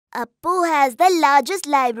Appu has the largest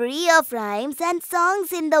library of rhymes and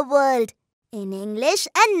songs in the world, in English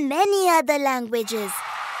and many other languages.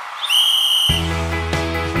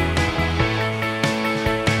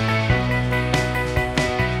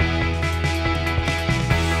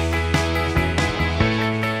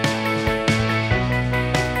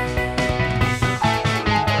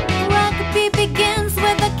 Rugby begins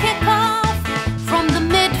with a kickoff from the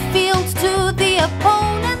midfield to the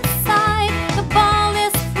opponent's side. The ball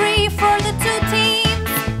is free for the two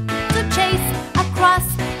teams to chase across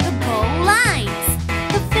the goal lines.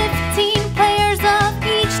 The 15 players of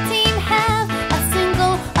each team have a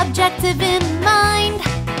single objective in mind.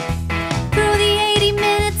 Through the 80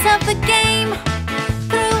 minutes of the game,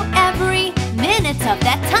 through every minute of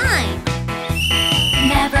that time.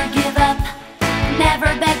 Never give up, never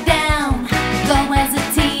back down. Go as a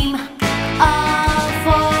team, all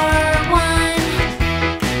for one.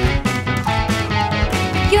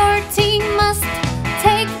 Your team must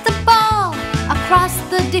take the ball across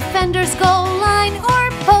the defender's goal line or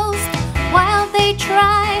post, while they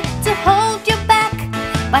try to hold you back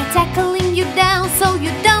by tackling you down so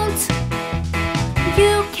you don't